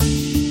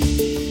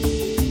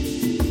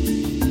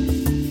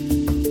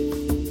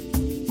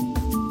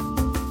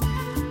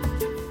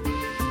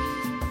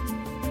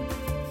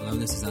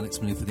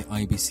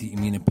IABC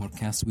EMENA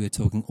podcast. We are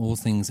talking all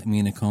things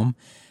EMENAComm,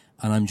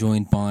 and I'm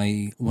joined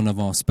by one of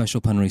our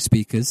special plenary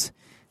speakers,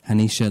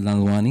 Hanisha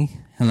Lalwani.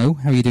 Hello,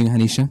 how are you doing,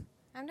 Hanisha?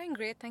 I'm doing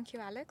great, thank you,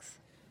 Alex.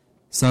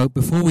 So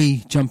before we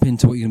jump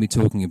into what you're going to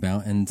be talking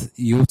about, and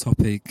your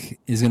topic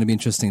is going to be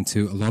interesting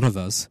to a lot of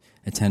us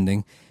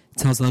attending,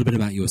 tell us a little bit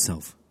about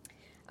yourself.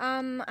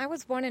 I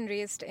was born and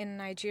raised in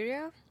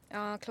Nigeria,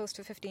 close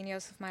to 15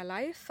 years of my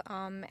life,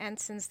 and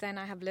since then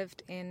I have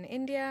lived in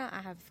India,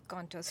 I have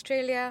gone to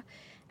Australia,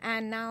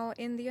 and now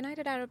in the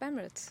United Arab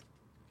Emirates.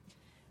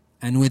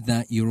 And with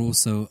that, you're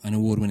also an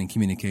award-winning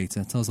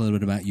communicator. Tell us a little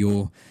bit about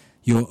your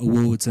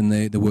awards and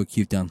the work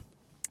you've done.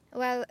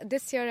 Well,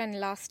 this year and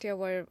last year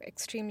were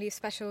extremely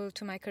special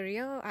to my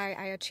career.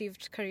 I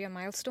achieved career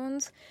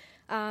milestones.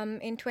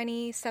 In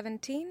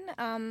 2017,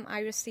 I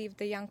received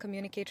the Young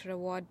Communicator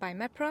Award by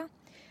MEPRA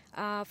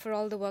for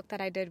all the work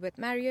that I did with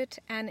Marriott.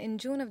 And in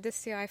June of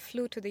this year, I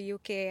flew to the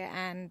UK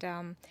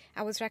and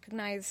I was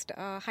recognized,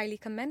 highly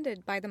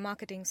commended by the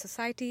Marketing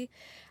Society.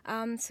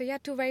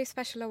 Two very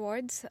special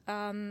awards.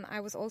 I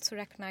was also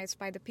recognized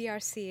by the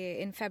PRCA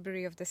in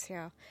February of this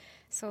year.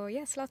 So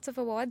yes, lots of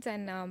awards,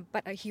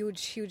 but a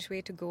huge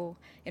way to go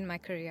in my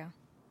career.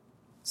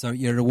 So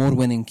you're an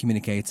award-winning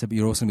communicator, but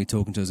you're also going to be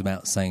talking to us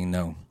about saying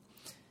no.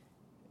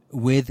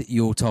 With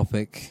your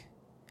topic,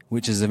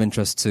 which is of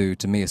interest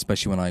to me,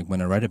 especially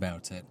when I read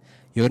about it,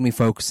 you're going to be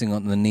focusing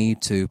on the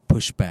need to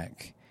push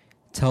back.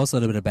 Tell us a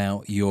little bit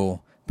about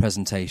your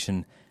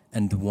presentation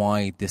and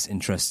why this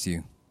interests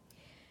you.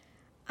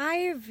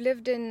 I've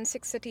lived in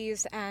 6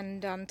 cities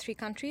and 3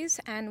 countries,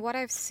 and what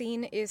I've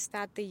seen is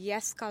that the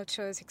yes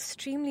culture is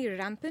extremely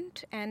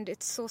rampant and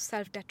it's so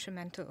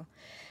self-detrimental.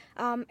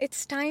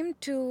 It's time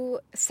to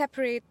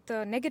separate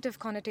the negative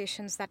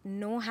connotations that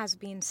no has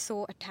been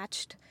so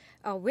attached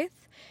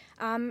with.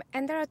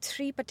 And there are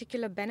 3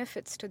 particular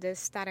benefits to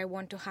this that I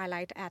want to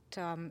highlight at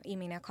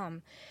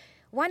EMENAComm.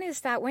 One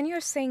is that when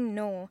you're saying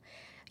no,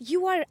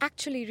 you are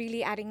actually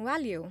really adding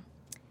value.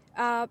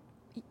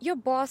 Your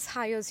boss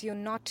hires you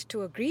not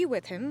to agree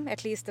with him.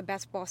 At least the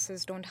best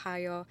bosses don't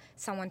hire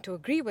someone to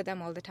agree with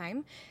them all the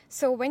time.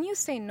 So when you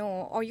say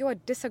no or you are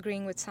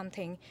disagreeing with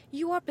something,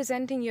 you are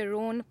presenting your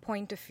own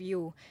point of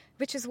view,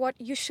 which is what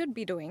you should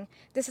be doing.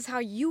 This is how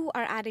you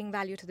are adding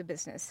value to the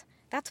business.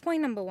 That's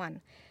point number 1.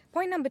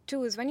 Point number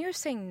 2 is when you're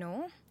saying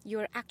no,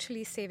 you're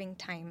actually saving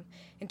time.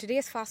 In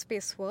today's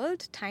fast-paced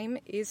world, time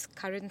is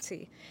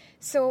currency.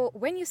 So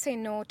when you say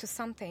no to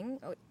something,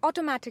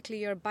 automatically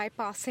you're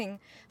bypassing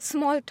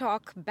small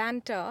talk,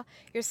 banter.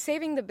 You're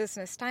saving the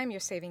business time, you're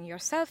saving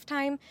yourself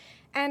time.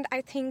 And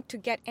I think to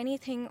get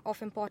anything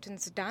of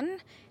importance done,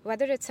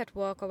 whether it's at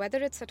work or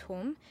whether it's at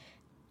home,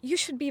 you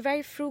should be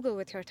very frugal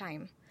with your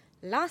time.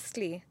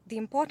 Lastly, the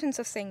importance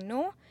of saying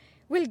no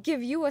will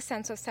give you a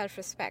sense of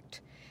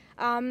self-respect.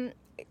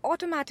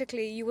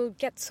 Automatically you will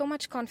get so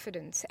much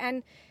confidence,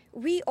 and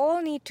we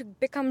all need to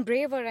become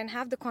braver and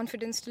have the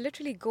confidence to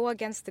literally go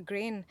against the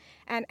grain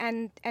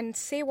and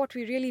say what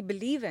we really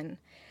believe in.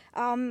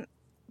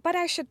 But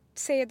I should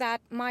say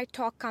that my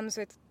talk comes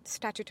with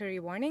statutory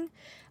warning.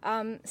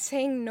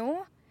 Saying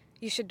no,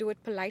 you should do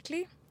it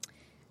politely,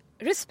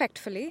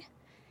 respectfully,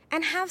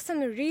 and have some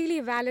really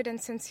valid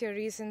and sincere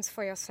reasons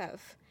for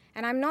yourself.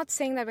 And I'm not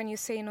saying that when you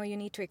say no, you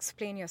need to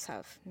explain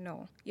yourself.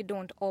 No, you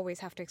don't always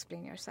have to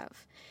explain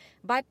yourself.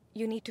 But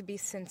you need to be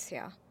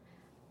sincere.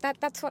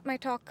 That's what my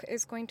talk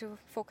is going to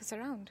focus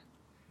around.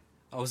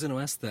 I was going to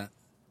ask that.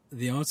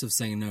 The art of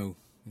saying no,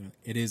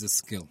 it is a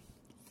skill.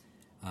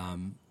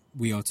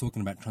 We are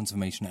talking about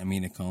transformation at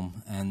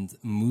EMENAComm and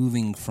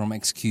moving from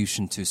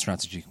execution to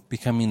strategy,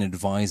 becoming an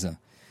advisor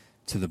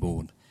to the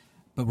board.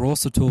 But we're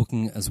also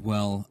talking as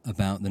well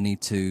about the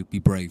need to be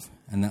brave,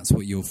 and that's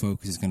what your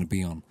focus is going to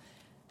be on.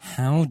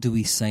 How do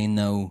we say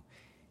no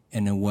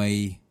in a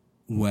way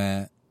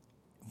where,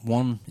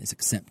 one, is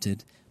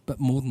accepted, but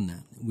more than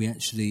that, we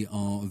actually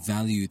are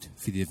valued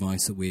for the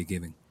advice that we're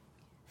giving?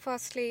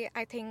 Firstly,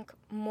 I think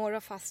more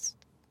of us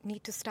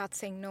need to start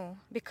saying no,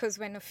 because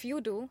when a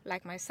few do,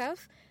 like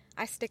myself,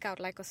 I stick out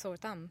like a sore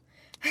thumb.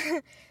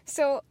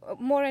 So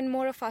more and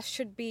more of us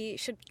should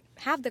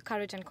have the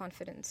courage and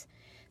confidence.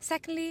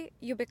 Secondly,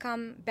 you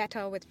become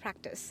better with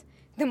practice.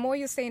 The more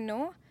you say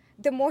no,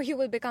 the more you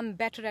will become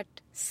better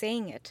at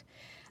saying it.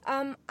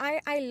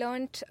 I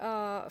learned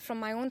from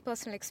my own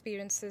personal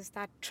experiences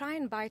that try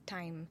and buy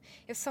time.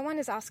 If someone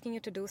is asking you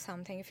to do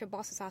something, if your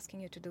boss is asking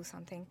you to do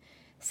something,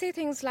 say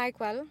things like,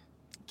 well,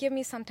 give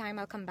me some time,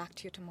 I'll come back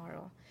to you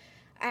tomorrow.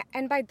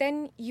 And by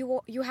then,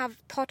 you have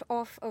thought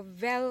of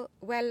a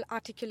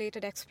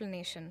well-articulated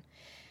explanation.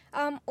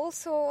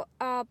 Also,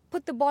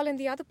 put the ball in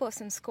the other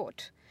person's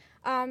court.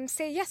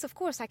 Say, yes, of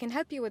course, I can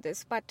help you with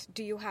this, but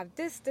do you have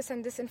this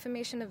and this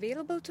information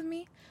available to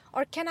me?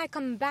 Or can I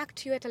come back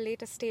to you at a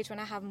later stage when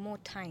I have more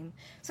time?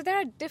 So there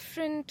are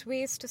different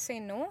ways to say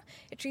no.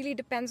 It really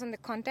depends on the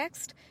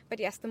context. But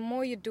yes, the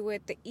more you do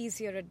it, the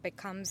easier it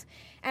becomes.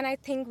 And I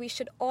think we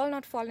should all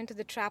not fall into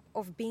the trap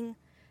of being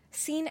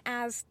seen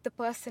as the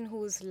person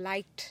who's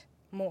liked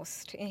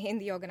most in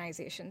the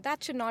organization.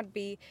 That should not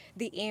be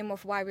the aim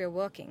of why we're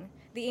working.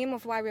 The aim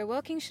of why we're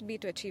working should be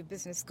to achieve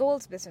business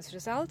goals, business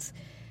results.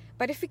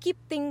 But if we keep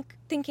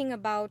thinking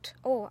about,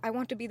 oh, I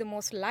want to be the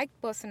most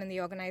liked person in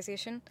the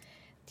organization,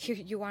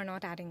 you are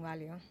not adding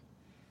value.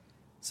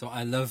 So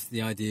I love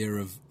the idea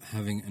of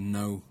having a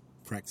no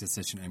practice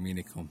session at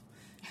EMENAComm.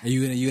 Are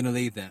you going to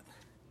lead that?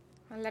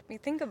 Well, let me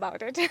think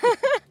about it.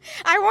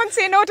 I won't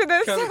say no to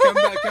this.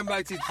 Come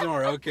back to you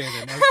tomorrow. Okay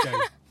then.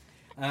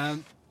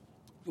 Okay.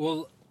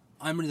 Well,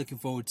 I'm really looking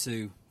forward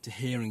to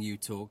hearing you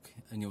talk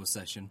in your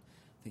session.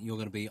 I think you're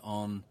going to be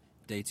on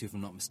day 2, if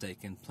I'm not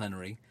mistaken,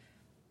 plenary.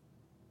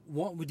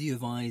 What would you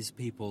advise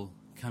people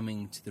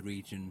coming to the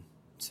region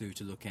to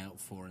look out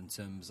for in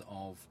terms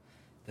of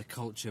the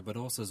culture, but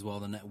also as well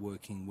the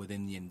networking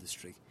within the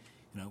industry?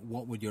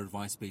 What would your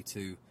advice be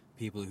to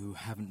people who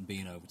haven't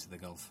been over to the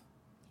Gulf?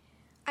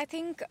 I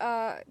think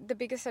the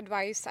biggest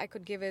advice I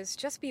could give is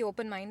just be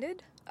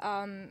open-minded.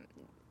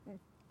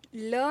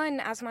 Learn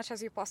as much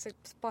as you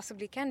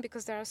possibly can,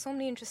 because there are so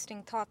many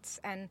interesting thoughts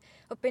and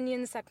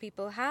opinions that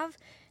people have.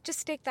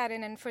 Just take that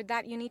in, and for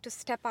that you need to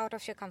step out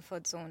of your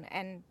comfort zone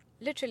and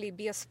literally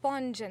be a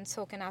sponge and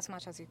soak in as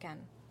much as you can.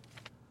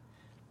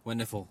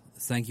 Wonderful.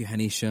 Thank you,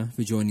 Hanisha,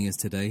 for joining us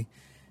today.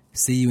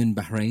 See you in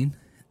Bahrain,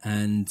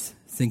 and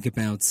think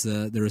about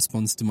the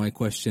response to my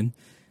question.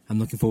 I'm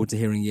looking forward to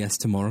hearing yes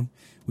tomorrow,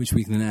 which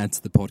we can add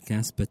to the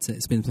podcast, but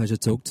it's been a pleasure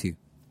to talk to you.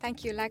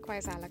 Thank you.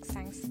 Likewise, Alex.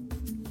 Thanks.